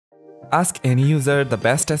Ask any user the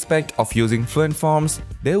best aspect of using Fluent Forms,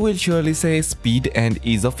 they will surely say speed and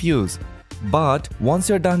ease of use. But once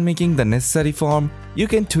you're done making the necessary form, you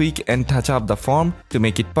can tweak and touch up the form to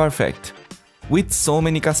make it perfect. With so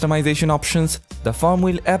many customization options, the form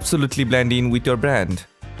will absolutely blend in with your brand.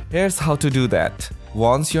 Here's how to do that.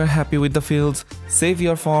 Once you're happy with the fields, save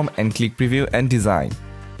your form and click Preview and Design.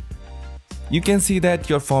 You can see that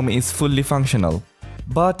your form is fully functional,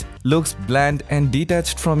 but looks bland and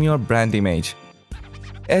detached from your brand image.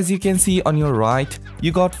 As you can see on your right,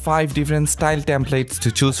 you got 5 different style templates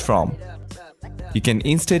to choose from. You can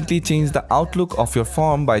instantly change the outlook of your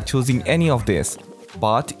form by choosing any of these.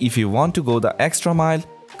 But if you want to go the extra mile,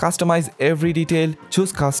 customize every detail,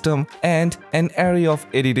 choose custom, and an array of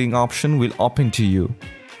editing options will open to you.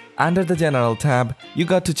 Under the General tab, you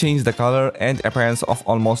got to change the color and appearance of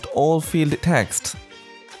almost all field text.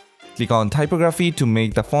 Click on Typography to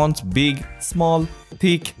make the fonts big, small,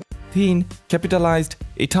 thick, thin, capitalized,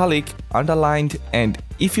 italic, underlined, and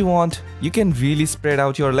if you want, you can really spread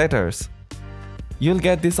out your letters. You'll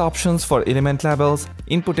get these options for element labels,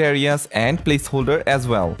 input areas, and placeholder as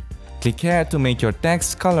well. Click here to make your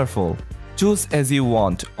text colorful. Choose as you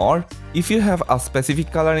want, or if you have a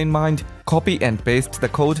specific color in mind, copy and paste the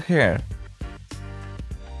code here.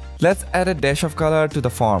 Let's add a dash of color to the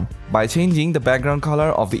form by changing the background color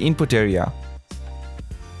of the input area.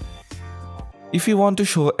 If you want to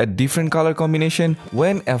show a different color combination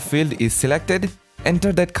when a field is selected,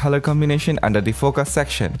 enter that color combination under the focus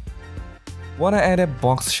section. Wanna add a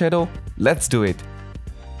box shadow? Let's do it.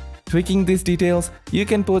 Tweaking these details, you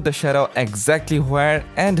can put the shadow exactly where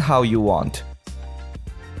and how you want.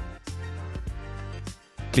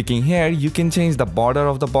 Clicking here, you can change the border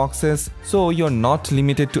of the boxes so you're not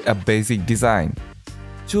limited to a basic design.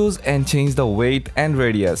 Choose and change the weight and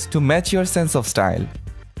radius to match your sense of style.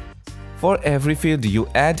 For every field you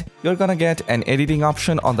add, you're gonna get an editing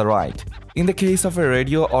option on the right. In the case of a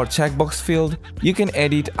radio or checkbox field, you can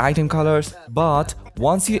edit item colors, but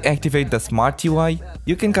once you activate the Smart UI,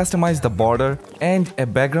 you can customize the border and a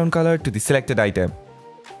background color to the selected item.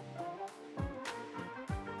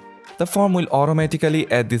 The form will automatically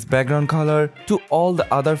add this background color to all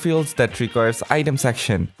the other fields that requires item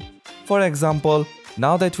section. For example,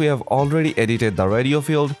 now that we have already edited the radio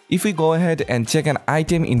field, if we go ahead and check an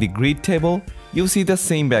item in the grid table, you see the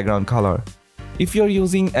same background color. If you're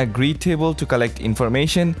using a grid table to collect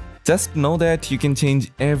information, just know that you can change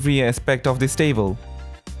every aspect of this table.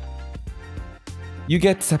 You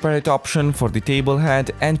get separate option for the table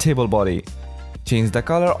head and table body. Change the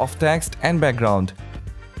color of text and background.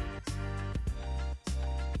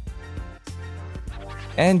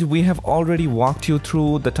 And we have already walked you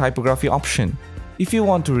through the typography option. If you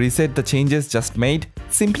want to reset the changes just made,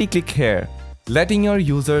 simply click here. Letting your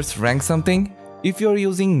users rank something. If you're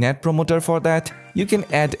using Net Promoter for that, you can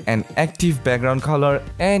add an active background color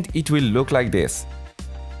and it will look like this.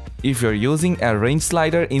 If you're using a range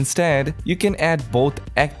slider instead, you can add both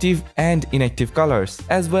active and inactive colors,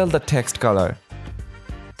 as well the text color.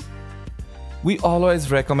 We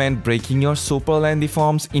always recommend breaking your super lengthy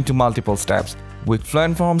forms into multiple steps. With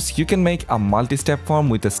Fluent Forms, you can make a multi-step form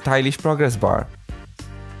with a stylish progress bar.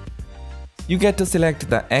 You get to select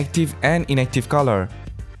the active and inactive color,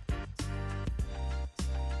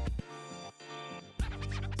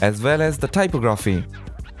 as well as the typography.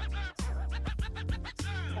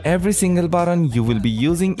 Every single button you will be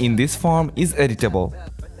using in this form is editable.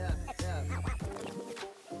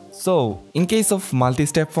 So, in case of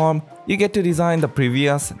multi-step form, you get to design the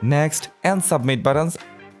previous, next, and submit buttons.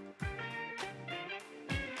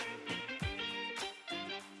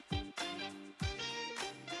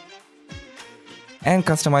 And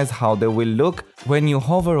customize how they will look when you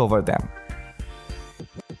hover over them.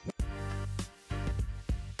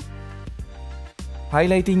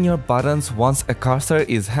 Highlighting your buttons once a cursor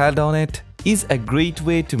is held on it is a great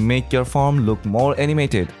way to make your form look more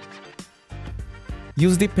animated.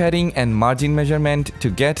 Use the padding and margin measurement to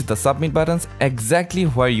get the submit buttons exactly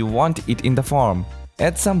where you want it in the form.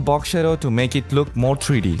 Add some box shadow to make it look more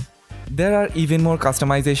 3D. There are even more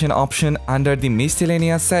customization options under the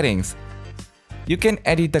Miscellaneous settings. You can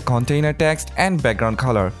edit the container text and background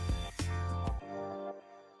color.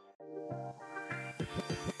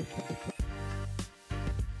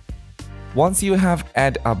 Once you have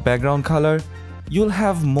add a background color, you'll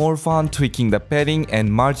have more fun tweaking the padding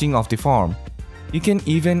and margin of the form. You can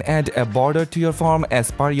even add a border to your form as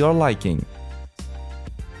per your liking.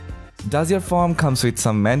 Does your form comes with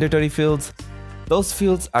some mandatory fields? Those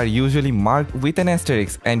fields are usually marked with an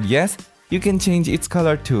asterisk, and yes, you can change its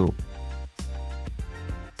color too.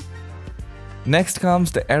 Next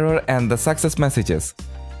comes the error and the success messages.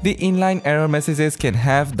 The inline error messages can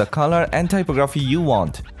have the color and typography you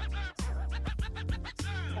want.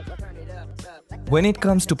 When it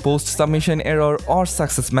comes to post-submission error or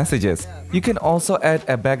success messages, you can also add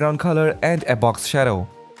a background color and a box shadow.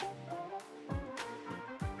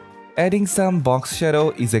 Adding some box shadow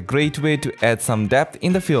is a great way to add some depth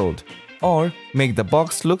in the field, or make the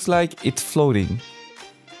box look like it's floating.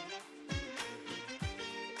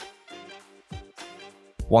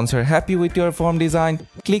 Once you're happy with your form design,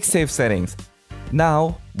 click Save Settings.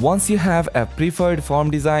 Now, once you have a preferred form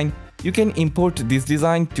design, you can import this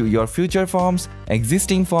design to your future forms,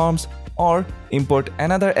 existing forms, or import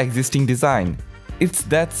another existing design. It's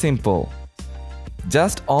that simple.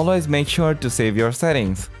 Just always make sure to save your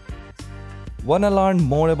settings. Wanna learn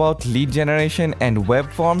more about lead generation and web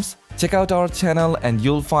forms? Check out our channel and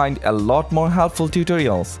you'll find a lot more helpful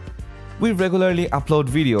tutorials. We regularly upload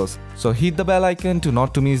videos, so hit the bell icon to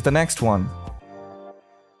not to miss the next one.